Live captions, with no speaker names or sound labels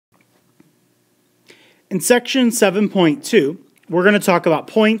In section 7.2, we're going to talk about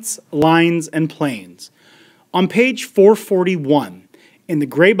points, lines, and planes. On page 441, in the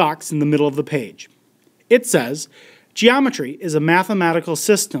gray box in the middle of the page, it says, geometry is a mathematical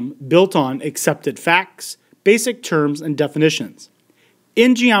system built on accepted facts, basic terms, and definitions.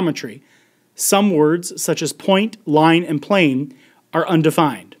 In geometry, some words such as point, line, and plane are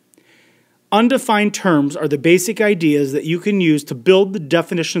undefined. Undefined terms are the basic ideas that you can use to build the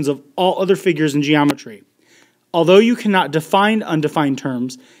definitions of all other figures in geometry. Although you cannot define undefined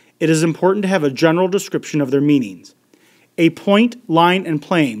terms, it is important to have a general description of their meanings. A point, line, and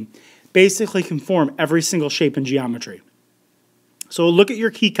plane basically can form every single shape in geometry. So look at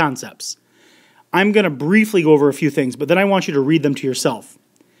your key concepts. I'm going to briefly go over a few things, but then I want you to read them to yourself.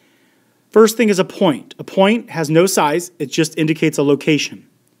 First thing is a point. A point has no size, it just indicates a location.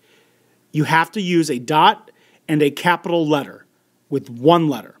 You have to use a dot and a capital letter with one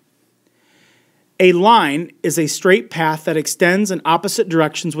letter. A line is a straight path that extends in opposite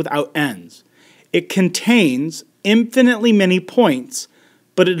directions without ends. It contains infinitely many points,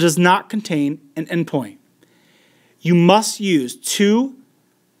 but it does not contain an endpoint. You must use two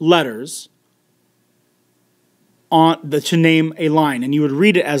letters to name a line, and you would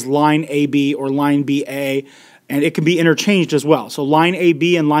read it as line AB or line BA, and it can be interchanged as well. So line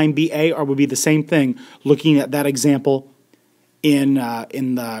AB and line BA would be the same thing, looking at that example in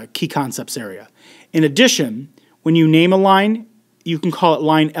the key concepts area. In addition, when you name a line, you can call it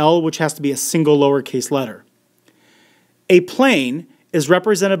line L, which has to be a single lowercase letter. A plane is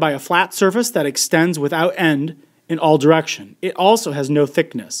represented by a flat surface that extends without end in all direction. It also has no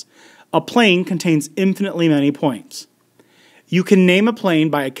thickness. A plane contains infinitely many points. You can name a plane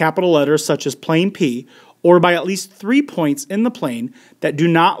by a capital letter such as plane P, or by at least 3 points in the plane that do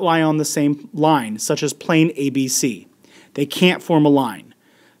not lie on the same line, such as plane ABC. They can't form a line.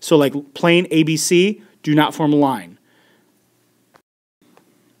 So like plane ABC, do not form a line.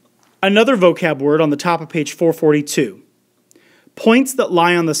 Another vocab word on the top of page 442. Points that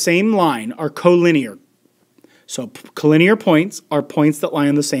lie on the same line are collinear. So collinear points are points that lie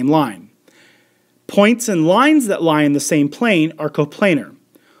on the same line. Points and lines that lie in the same plane are coplanar.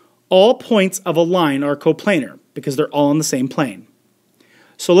 All points of a line are coplanar because they're all on the same plane.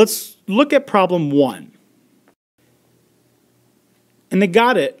 So let's look at problem 1. And they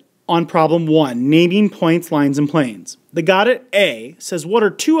got it on problem 1, naming points, lines, and planes. The got it A says, what are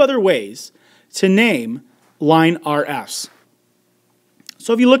 2 other ways to name line RS?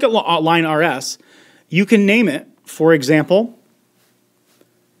 So if you look at line RS, you can name it, for example,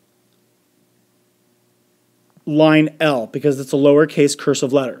 line L, because it's a lowercase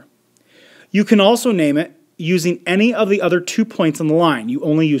cursive letter. You can also name it using any of the other 2 points on the line. You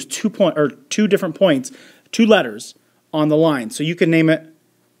only use 2 different points, 2 letters on the line. So you can name it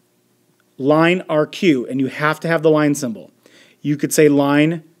line RQ, and you have to have the line symbol. You could say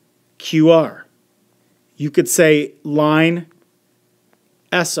line QR. You could say line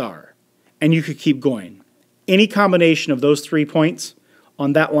SR, and you could keep going. Any combination of those 3 points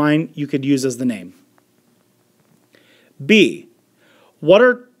on that line you could use as the name. B, what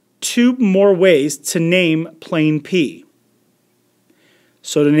are 2 more ways to name plane P?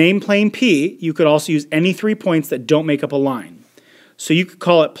 So to name plane P, you could also use any 3 points that don't make up a line. So you could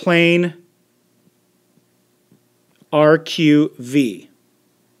call it plane RQV.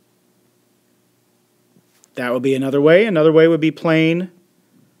 That would be another way. Another way would be plane,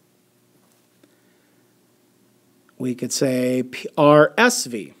 we could say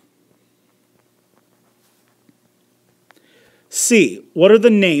RSV. C, what are the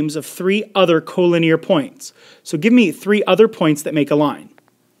names of 3 other collinear points? So give me 3 other points that make a line.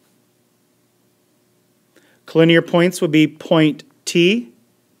 Collinear points would be point T,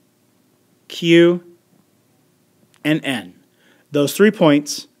 Q, and N. Those 3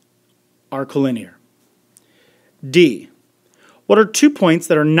 points are collinear. D, what are 2 points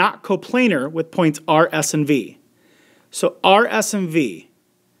that are not coplanar with points R, S, and V? So R, S, and V.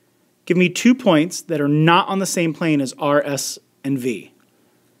 Give me 2 points that are not on the same plane as R, S, and V.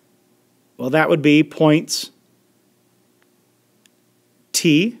 Well, that would be points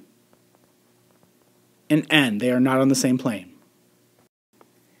T and N. They are not on the same plane.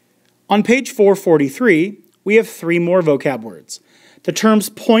 On page 443, we have 3 more vocab words. The terms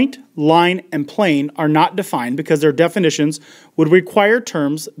point, line, and plane are not defined because their definitions would require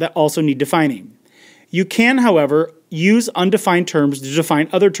terms that also need defining. You can, however, use undefined terms to define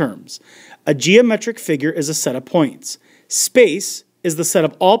other terms. A geometric figure is a set of points. Space is the set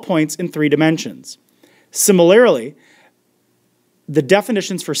of all points in 3 dimensions. Similarly, the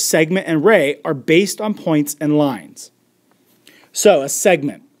definitions for segment and ray are based on points and lines. So, a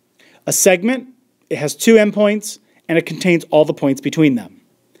segment. A segment It has two endpoints, and it contains all the points between them.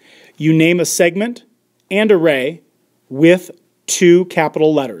 You name a segment and array with two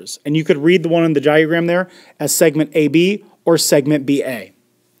capital letters. And you could read the one in the diagram there as segment AB or segment BA.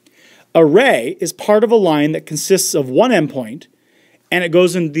 Array is part of a line that consists of one endpoint, and it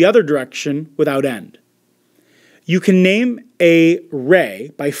goes in the other direction without end. You can name a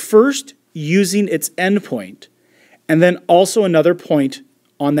array by first using its endpoint, and then also another point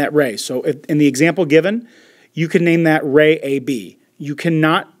on that ray. So in the example given, you can name that ray AB. You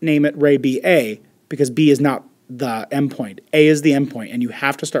cannot name it ray BA because B is not the endpoint. A is the endpoint, and you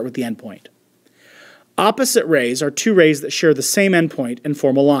have to start with the endpoint. Opposite rays are two rays that share the same endpoint and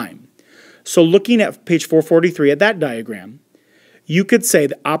form a line. So looking at page 443 at that diagram, you could say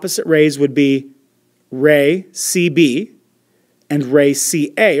the opposite rays would be ray CB and ray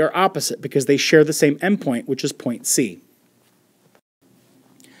CA are opposite because they share the same endpoint, which is point C.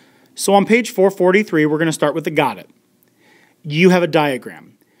 So on page 443, we're going to start with the got it. You have a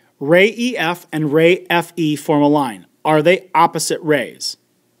diagram. Ray EF and ray FE form a line. Are they opposite rays?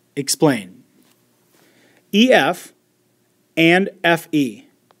 Explain. EF and FE.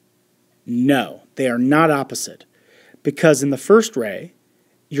 No, they are not opposite, because in the first ray,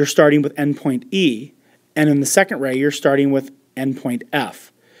 you're starting with endpoint E, and in the second ray, you're starting with endpoint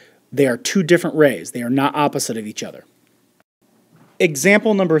F. They are two different rays. They are not opposite of each other.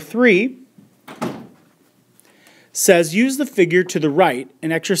 Example number 3 says use the figure to the right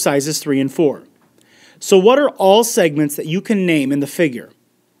in exercises 3 and 4. So what are all segments that you can name in the figure?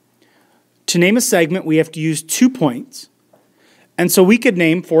 To name a segment, we have to use 2 points. And so we could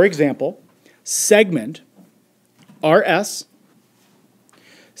name, for example, segment RS,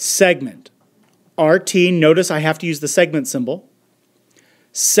 segment RT. Notice I have to use the segment symbol.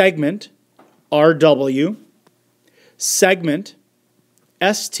 Segment RW, segment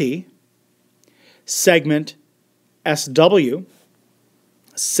ST, segment SW,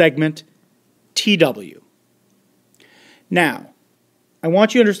 segment TW. Now, I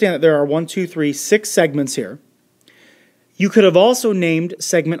want you to understand that there are 6 segments here. You could have also named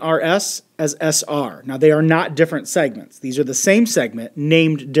segment RS as SR. Now, they are not different segments. These are the same segment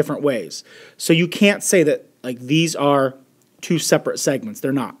named different ways. So you can't say that like these are 2 separate segments.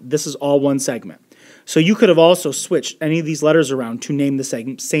 They're not. This is all one segment. So you could have also switched any of these letters around to name the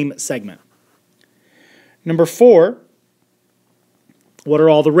same segment. Number 4, what are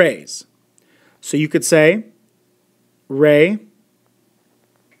all the rays? So you could say ray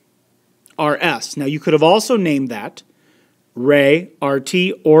RS. Now you could have also named that ray RT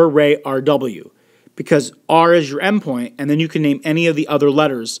or ray RW, because R is your endpoint, and then you can name any of the other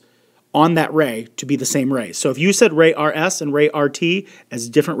letters on that ray to be the same ray. So if you said ray RS and ray RT as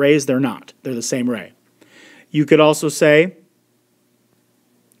different rays, they're not. They're the same ray. You could also say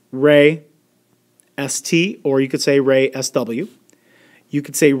ray ST, or you could say ray SW. You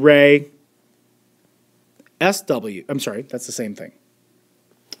could say ray SW. I'm sorry, that's the same thing.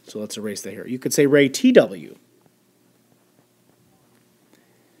 So let's erase that here. You could say ray TW.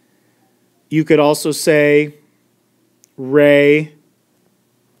 You could also say ray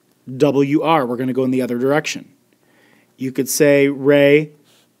WR. We're going to go in the other direction. You could say ray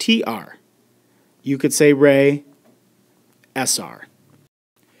TR. You could say ray SR.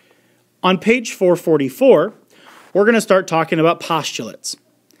 On page 444, we're going to start talking about postulates.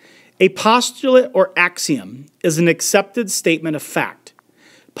 A postulate or axiom is an accepted statement of fact.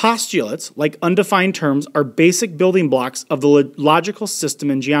 Postulates, like undefined terms, are basic building blocks of the logical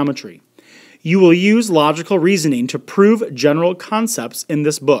system in geometry. You will use logical reasoning to prove general concepts in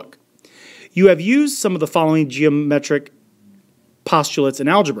this book. You have used some of the following geometric postulates in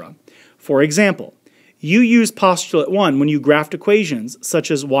algebra. For example, you used postulate 1 when you graphed equations such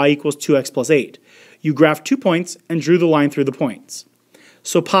as y equals 2x plus 8. You graphed 2 points and drew the line through the points.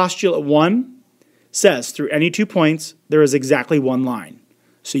 So postulate 1 says through any 2 points there is exactly one line.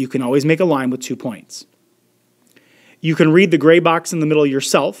 So you can always make a line with 2 points. You can read the gray box in the middle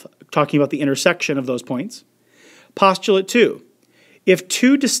yourself, talking about the intersection of those points. Postulate 2. If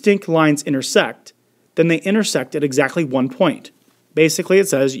 2 distinct lines intersect, then they intersect at exactly 1 point. Basically, it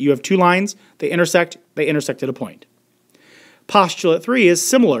says you have 2 lines, they intersect at a point. Postulate 3 is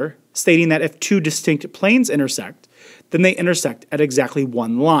similar, stating that if 2 distinct planes intersect, then they intersect at exactly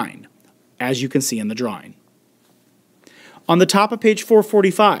 1 line, as you can see in the drawing. On the top of page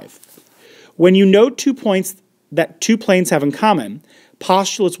 445, when you know 2 points that 2 planes have in common,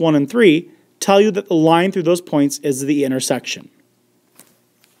 postulates 1 and 3 tell you that the line through those points is the intersection.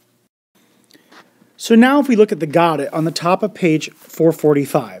 So now if we look at the got it on the top of page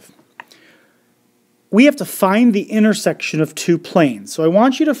 445, we have to find the intersection of two planes. So I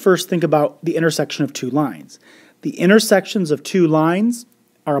want you to first think about the intersection of two lines. The intersections of two lines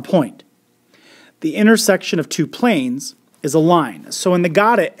are a point. The intersection of two planes is a line. So in the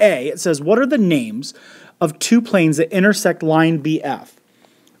got it A, it says, what are the names of two planes that intersect line BF?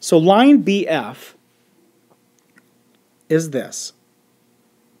 So line BF is this.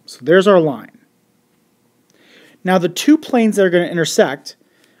 So there's our line. Now the two planes that are going to intersect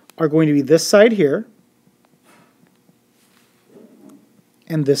are going to be this side here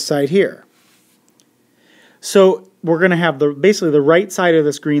and this side here. So we're going to have basically the right side of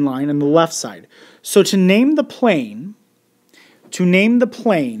this green line and the left side. So to name the plane,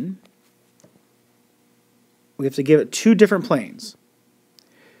 we have to give it two different planes.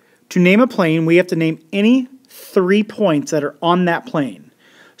 To name a plane, we have to name any 3 points that are on that plane.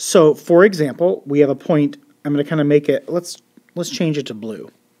 So, for example, we have a point. I'm going to kind of make it. Let's change it to blue.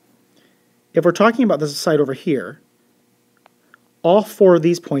 If we're talking about this side over here, all 4 of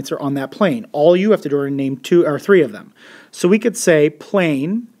these points are on that plane. All you have to do is name 2 or 3 of them. So we could say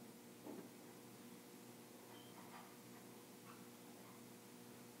plane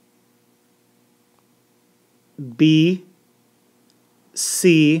B,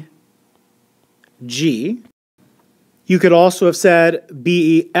 C, G. You could also have said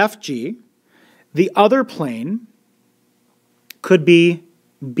B, E, F, G. The other plane could be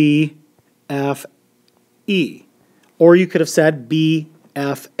B, F, E. Or you could have said B,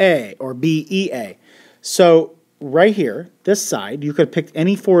 F, A or B, E, A. So right here, this side, you could have picked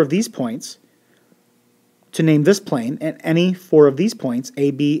any 4 of these points to name this plane, and any 4 of these points, A,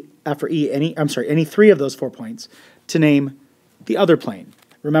 B, F, or E, any 3 of those 4 points to name the other plane.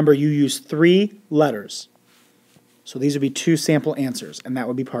 Remember, you use 3 letters. So these would be 2 sample answers, and that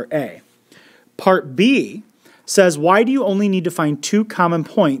would be part A. Part B says, why do you only need to find 2 common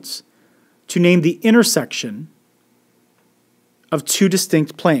points to name the intersection of 2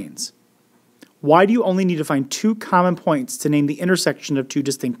 distinct planes? Why do you only need to find 2 common points to name the intersection of 2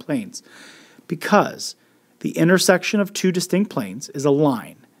 distinct planes? Because the intersection of 2 distinct planes is a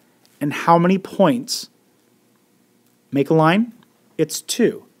line. And how many points make a line? It's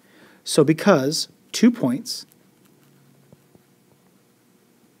 2. So because 2 points,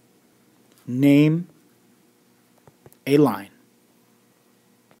 name a line.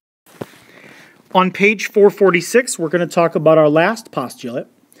 On page 446, we're going to talk about our last postulate.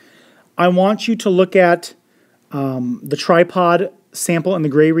 I want you to look at the tripod sample in the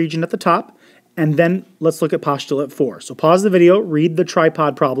gray region at the top, and then let's look at postulate 4. So pause the video, read the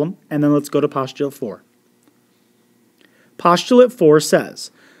tripod problem, and then let's go to postulate 4. Postulate 4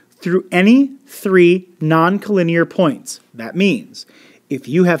 says, through any 3 non-collinear points, that means if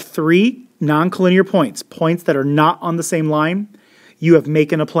you have 3 non-collinear points, points that are not on the same line, you have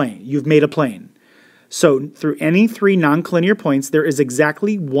made a plane. So through any 3 non-collinear points, there is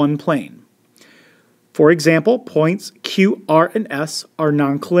exactly 1 plane. For example, points Q, R, and S are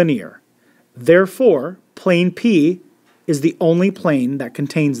non-collinear. Therefore, plane P is the only plane that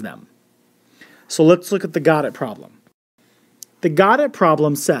contains them. So let's look at the got it problem. The got it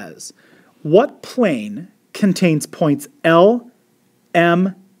problem says, what plane contains points L,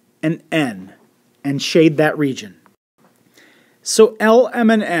 M, and N, and shade that region? So L, M,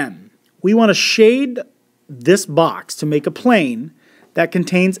 and N. We want to shade this box to make a plane that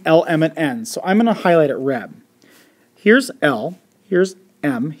contains L, M, and N. So I'm going to highlight it red. Here's L, here's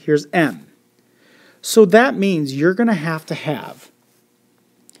M, here's N. So that means you're going to have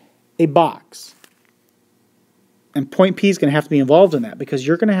a box. And point P is going to have to be involved in that because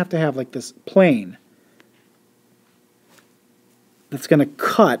you're going to have like this plane that's going to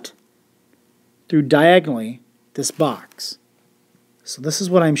cut through diagonally this box. So this is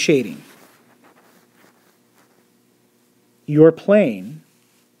what I'm shading. Your plane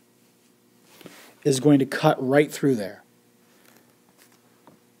is going to cut right through there.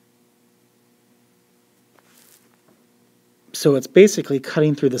 So it's basically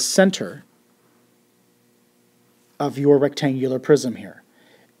cutting through the center of your rectangular prism here.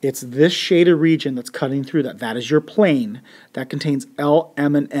 It's this shaded region that's cutting through that. That is your plane that contains L,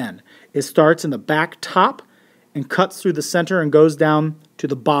 M, and N. It starts in the back top and cuts through the center and goes down to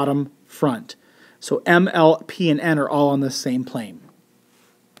the bottom front. So M, L, P, and N are all on the same plane.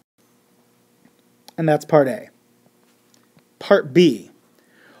 And that's part A. Part B.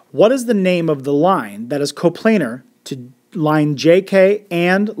 What is the name of the line that is coplanar to line JK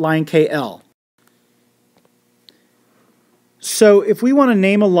and line KL? So if we want to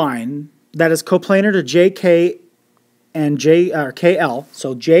name a line that is coplanar to JK and KL,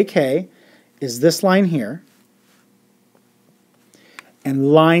 so JK is this line here,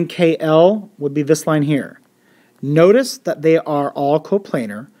 and line KL would be this line here. Notice that they are all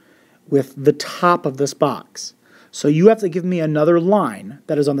coplanar with the top of this box. So you have to give me another line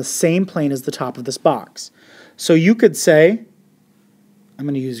that is on the same plane as the top of this box. So you could say, I'm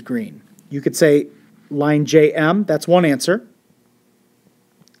going to use green. You could say line JM, that's one answer.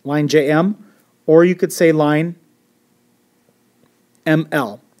 Line JM, or you could say line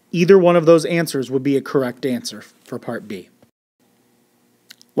ML. Either one of those answers would be a correct answer for part B.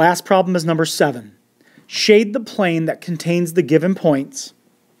 Last problem is number 7. Shade the plane that contains the given points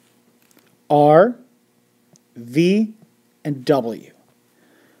R, V, and W.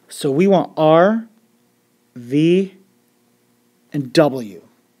 So we want R, V, and W.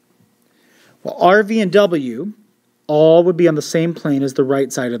 Well, R, V, and W all would be on the same plane as the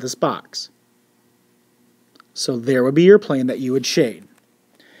right side of this box. So there would be your plane that you would shade.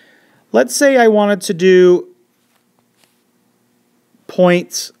 Let's say I wanted to do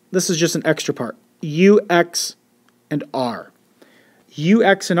points, this is just an extra part, U, X, and R. U,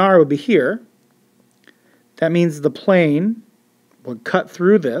 X, and R would be here. That means the plane would cut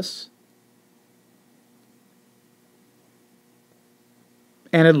through this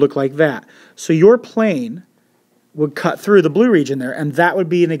and it'd look like that. So your plane would cut through the blue region there, and that would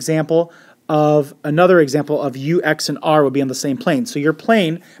be an example of, another example of U, X, and R would be on the same plane. So your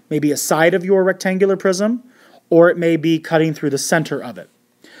plane may be a side of your rectangular prism, or it may be cutting through the center of it.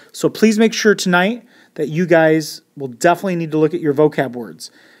 So please make sure tonight that you guys will definitely need to look at your vocab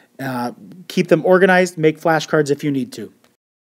words. Keep them organized, make flashcards if you need to.